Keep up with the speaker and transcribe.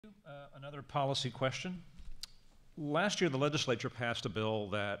Another policy question. Last year, the legislature passed a bill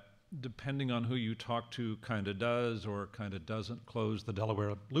that, depending on who you talk to, kind of does or kind of doesn't close the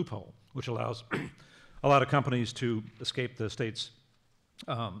Delaware loophole, which allows a lot of companies to escape the state's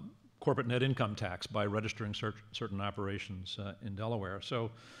corporate net income tax by registering certain operations in Delaware.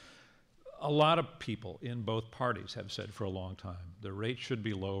 So a lot of people in both parties have said for a long time the rate should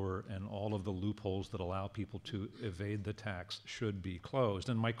be lower and all of the loopholes that allow people to evade the tax should be closed.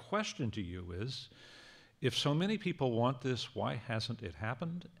 And my question to you is, if so many people want this, why hasn't it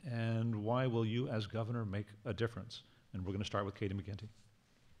happened? And why will you as governor make a difference? And we're going to start with Katie McGinty.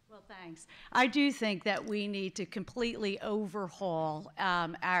 Well, thanks. I do think that we need to completely overhaul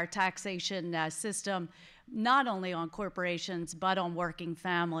our taxation system, not only on corporations, but on working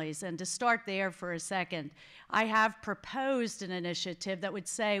families. And to start there for a second, I have proposed an initiative that would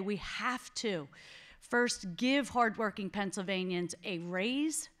say we have to first give hardworking Pennsylvanians a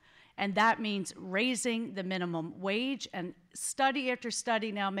raise, and that means raising the minimum wage. And study after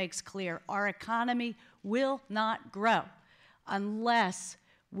study now makes clear our economy will not grow unless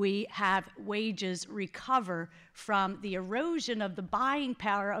we have wages recover from the erosion of the buying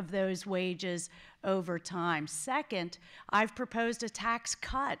power of those wages over time. Second, I've proposed a tax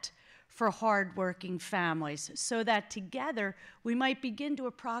cut for hardworking families so that together we might begin to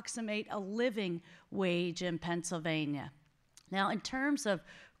approximate a living wage in Pennsylvania. Now, in terms of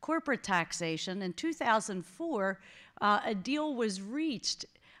corporate taxation, in 2004, a deal was reached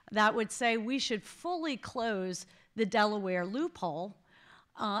that would say we should fully close the Delaware loophole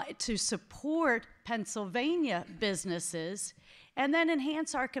to support Pennsylvania businesses and then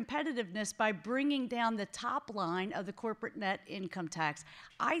enhance our competitiveness by bringing down the top line of the corporate net income tax.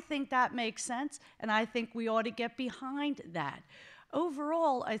 I think that makes sense, and I think we ought to get behind that.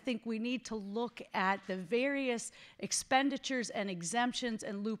 Overall, I think we need to look at the various expenditures and exemptions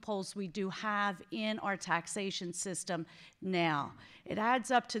and loopholes we do have in our taxation system now. It adds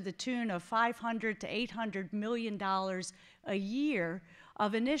up to the tune of $500 to $800 million a year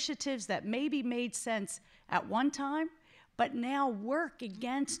of initiatives that maybe made sense at one time, but now work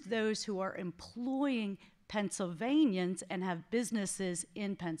against those who are employing Pennsylvanians and have businesses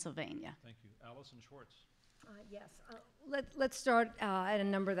in Pennsylvania. Thank you. Allison Schwartz. Yes. Let's start at a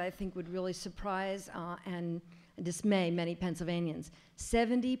number that I think would really surprise and dismay many Pennsylvanians.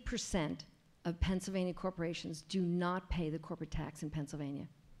 70% of Pennsylvania corporations do not pay the corporate tax in Pennsylvania.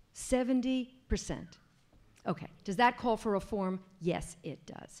 70%. Okay, does that call for reform? Yes, it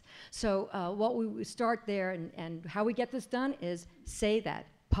does. So what we start there and how we get this done is say that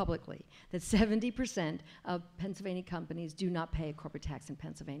publicly, that 70% of Pennsylvania companies do not pay a corporate tax in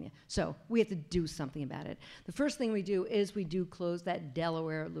Pennsylvania. So we have to do something about it. The first thing we do is we do close that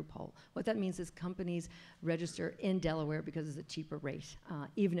Delaware loophole. What that means is companies register in Delaware because it's a cheaper rate,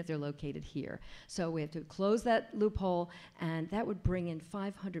 even if they're located here. So we have to close that loophole, and that would bring in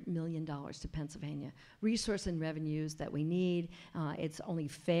 $500 million to Pennsylvania. Resource and revenues that we need. It's only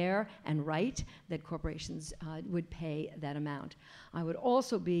fair and right that corporations would pay that amount. I would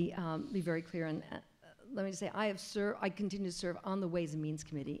also be very clear, and let me just say, I continue to serve on the Ways and Means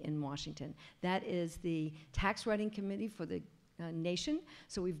Committee in Washington. That is the tax writing committee for the nation,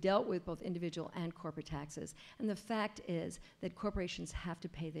 so we've dealt with both individual and corporate taxes. And the fact is that corporations have to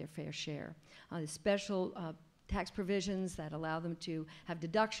pay their fair share. The special tax provisions that allow them to have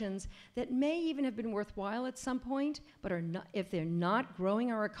deductions that may even have been worthwhile at some point, but are not, if they're not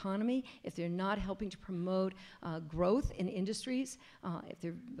growing our economy, if they're not helping to promote growth in industries, if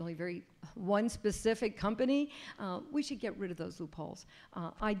they're really very one specific company, we should get rid of those loopholes.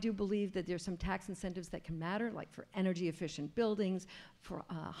 I do believe that there's some tax incentives that can matter, like for energy efficient buildings, for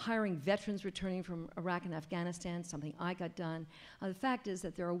hiring veterans returning from Iraq and Afghanistan, something I got done. The fact is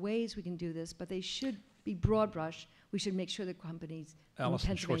that there are ways we can do this, but they should be broad brush. We should make sure that companies in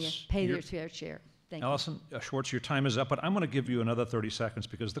Pennsylvania pay their fair share. Thank you. Allison Schwartz, your time is up, but I'm going to give you another 30 seconds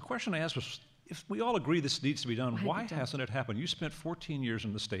because the question I asked was, if we all agree this needs to be done, why hasn't it happened? You spent 14 years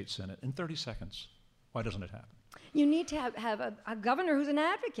in the state Senate. In 30 seconds, why doesn't it happen? You need to have a governor who's an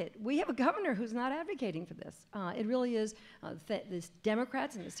advocate. We have a governor who's not advocating for this. It really is the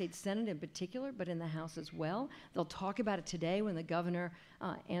Democrats in the state Senate in particular, but in the House as well. They'll talk about it today when the governor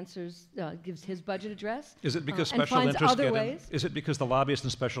gives his budget address. Is it because special interests get in? Is it because the lobbyists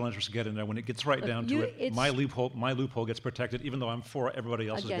and special interests get in there when it gets right down to it? My loophole gets protected, even though I'm for everybody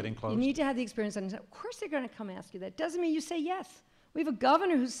else is getting closed. You need to have the experience, and of course they're going to come ask you that. Doesn't mean you say yes. We have a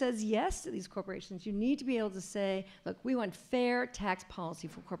governor who says yes to these corporations. You need to be able to say, look, we want fair tax policy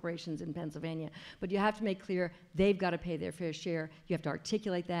for corporations in Pennsylvania, but you have to make clear they've got to pay their fair share. You have to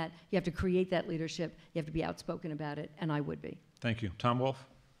articulate that. You have to create that leadership. You have to be outspoken about it, and I would be. Thank you. Tom Wolf?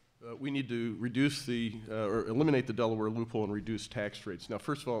 We need to reduce or eliminate the Delaware loophole and reduce tax rates. Now,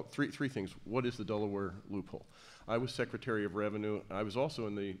 first of all, three things. What is the Delaware loophole? I was Secretary of Revenue. I was also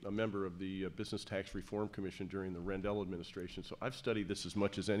a member of the Business Tax Reform Commission during the Rendell administration, so I've studied this as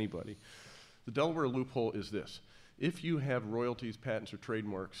much as anybody. The Delaware loophole is this. If you have royalties, patents, or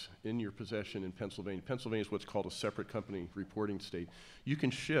trademarks in your possession in Pennsylvania, Pennsylvania is what's called a separate company reporting state, you can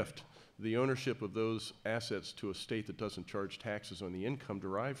shift the ownership of those assets to a state that doesn't charge taxes on the income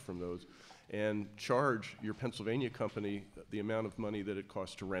derived from those and charge your Pennsylvania company the amount of money that it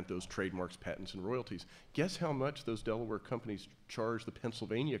costs to rent those trademarks, patents, and royalties. Guess how much those Delaware companies charge the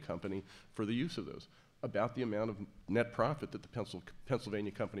Pennsylvania company for the use of those? About the amount of net profit that the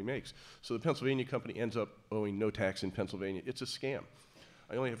Pennsylvania company makes. So the Pennsylvania company ends up owing no tax in Pennsylvania. It's a scam.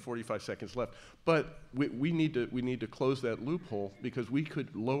 I only have 45 seconds left. But we need to close that loophole because we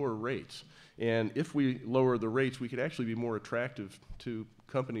could lower rates. And if we lower the rates, we could actually be more attractive to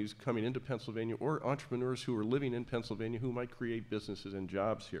companies coming into Pennsylvania or entrepreneurs who are living in Pennsylvania who might create businesses and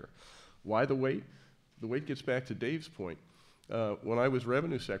jobs here. Why the wait? The wait gets back to Dave's point. When I was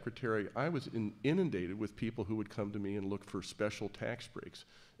Revenue Secretary, I was inundated with people who would come to me and look for special tax breaks,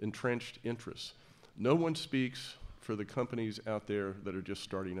 entrenched interests. No one speaks for the companies out there that are just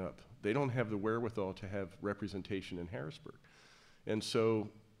starting up. They don't have the wherewithal to have representation in Harrisburg. And so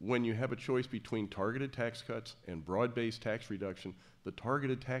when you have a choice between targeted tax cuts and broad-based tax reduction, the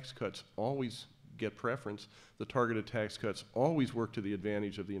targeted tax cuts always get preference. The targeted tax cuts always work to the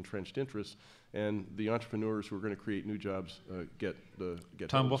advantage of the entrenched interests, and the entrepreneurs who are going to create new jobs get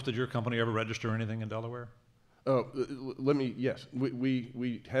Tom Wolf, did your company ever register anything in Delaware? Oh, yes.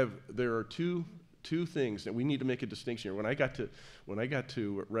 We have, there are two things that we need to make a distinction here. When I got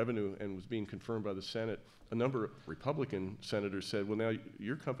to Revenue and was being confirmed by the Senate, a number of Republican senators said, well, now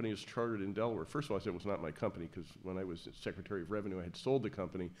your company is chartered in Delaware. First of all, I said it was not my company because when I was Secretary of Revenue, I had sold the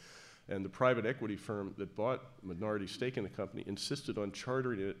company. And the private equity firm that bought minority stake in the company insisted on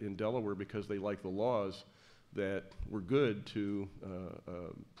chartering it in Delaware because they liked the laws that were good to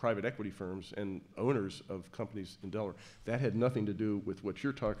private equity firms and owners of companies in Delaware. That had nothing to do with what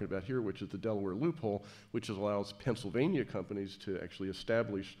you're talking about here, which is the Delaware loophole, which allows Pennsylvania companies to actually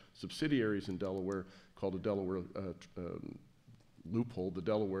establish subsidiaries in Delaware called a Delaware loophole, the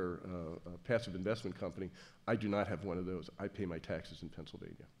Delaware Passive Investment Company. I do not have one of those. I pay my taxes in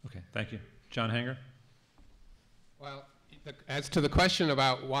Pennsylvania. Okay, thank you. John Hanger? Well, as to the question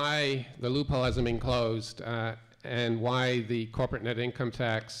about why the loophole hasn't been closed and why the corporate net income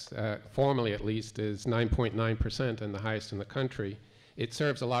tax, formally at least, is 9.9% and the highest in the country, it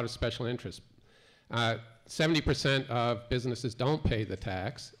serves a lot of special interests. 70% of businesses don't pay the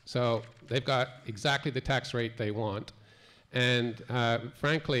tax, so they've got exactly the tax rate they want. And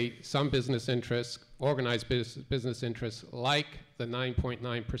frankly, some business interests, organized business interests, like the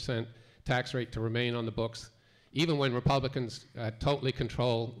 9.9% tax rate to remain on the books, even when Republicans totally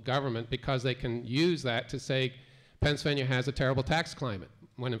control government, because they can use that to say Pennsylvania has a terrible tax climate,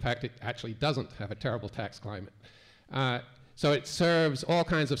 when in fact it actually doesn't have a terrible tax climate. So it serves all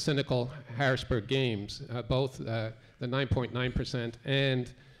kinds of cynical Harrisburg games, both the 9.9%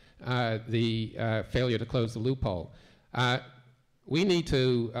 and the failure to close the loophole. We need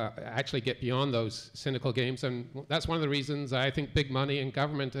to actually get beyond those cynical games, and that's one of the reasons I think big money in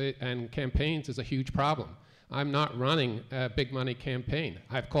government and campaigns is a huge problem. I'm not running a big money campaign.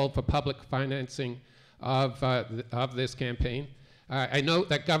 I've called for public financing of this campaign. I note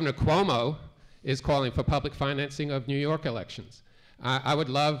that Governor Cuomo is calling for public financing of New York elections. I would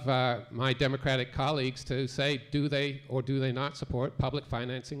love my Democratic colleagues to say, do they or do they not support public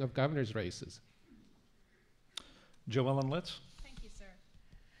financing of governor's races? Joellen Litz? Thank you, sir.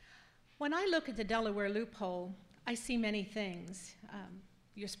 When I look at the Delaware loophole, I see many things.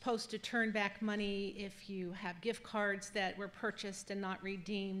 You're supposed to turn back money if you have gift cards that were purchased and not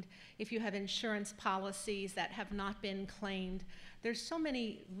redeemed, if you have insurance policies that have not been claimed. There's so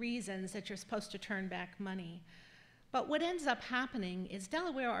many reasons that you're supposed to turn back money. But what ends up happening is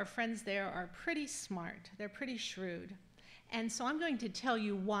Delaware, our friends there, are pretty smart. They're pretty shrewd. And so I'm going to tell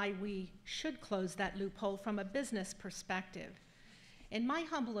you why we should close that loophole from a business perspective. In my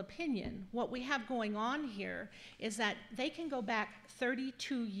humble opinion, what we have going on here is that they can go back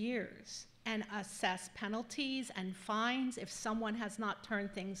 32 years and assess penalties and fines if someone has not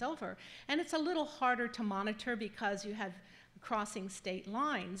turned things over. And it's a little harder to monitor because you have crossing state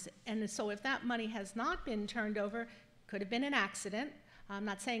lines. And so if that money has not been turned over, could have been an accident. I'm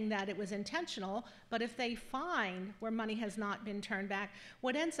not saying that it was intentional, but if they find where money has not been turned back,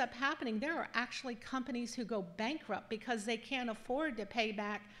 what ends up happening, there are actually companies who go bankrupt because they can't afford to pay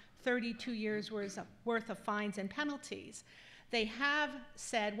back 32 years worth of fines and penalties. They have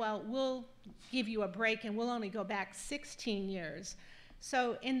said, well, we'll give you a break and we'll only go back 16 years.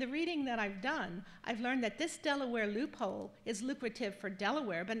 So in the reading that I've done, I've learned that this Delaware loophole is lucrative for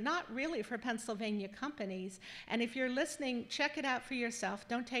Delaware, but not really for Pennsylvania companies. And if you're listening, check it out for yourself.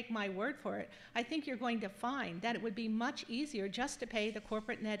 Don't take my word for it. I think you're going to find that it would be much easier just to pay the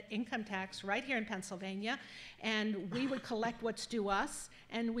corporate net income tax right here in Pennsylvania, and we would collect what's due us,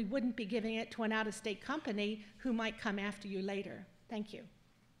 and we wouldn't be giving it to an out-of-state company who might come after you later. Thank you.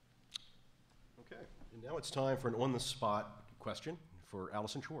 Okay, and now it's time for an on-the-spot question for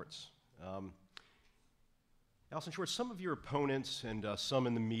Allison Schwartz. Allison Schwartz, some of your opponents and some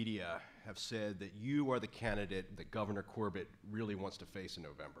in the media have said that you are the candidate that Governor Corbett really wants to face in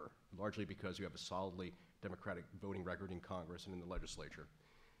November, largely because you have a solidly Democratic voting record in Congress and in the legislature.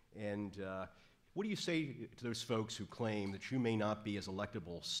 And what do you say to those folks who claim that you may not be as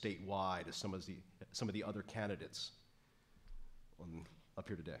electable statewide as some of the other candidates up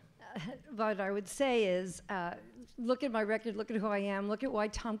here today? What I would say is, look at my record, look at who I am, look at why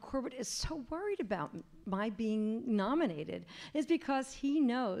Tom Corbett is so worried about my being nominated. Is because he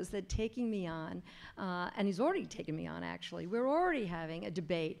knows that taking me on, and he's already taken me on actually, we're already having a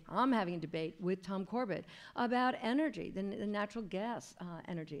debate, I'm having a debate with Tom Corbett about energy, the natural gas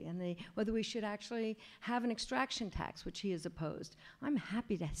energy, and whether we should actually have an extraction tax, which he has opposed. I'm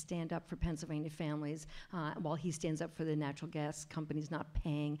happy to stand up for Pennsylvania families while he stands up for the natural gas companies not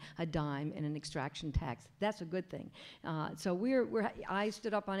paying a dime in an extraction tax. That's a good thing. So I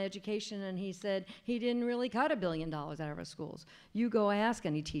stood up on education, and he said he didn't really cut $1 billion out of our schools. You go ask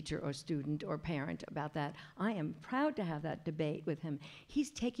any teacher or student or parent about that. I am proud to have that debate with him. He's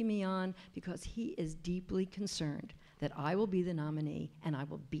taking me on because he is deeply concerned that I will be the nominee and I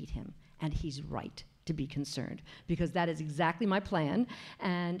will beat him. And he's right to be concerned, because that is exactly my plan,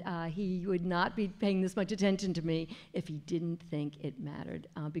 and he would not be paying this much attention to me if he didn't think it mattered,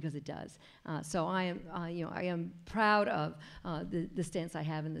 because it does. So I am proud of the stance I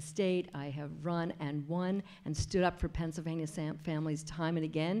have in the state. I have run and won and stood up for Pennsylvania families time and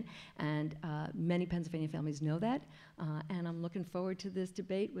again, and many Pennsylvania families know that, and I'm looking forward to this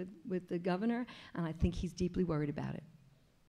debate with the governor, and I think he's deeply worried about it.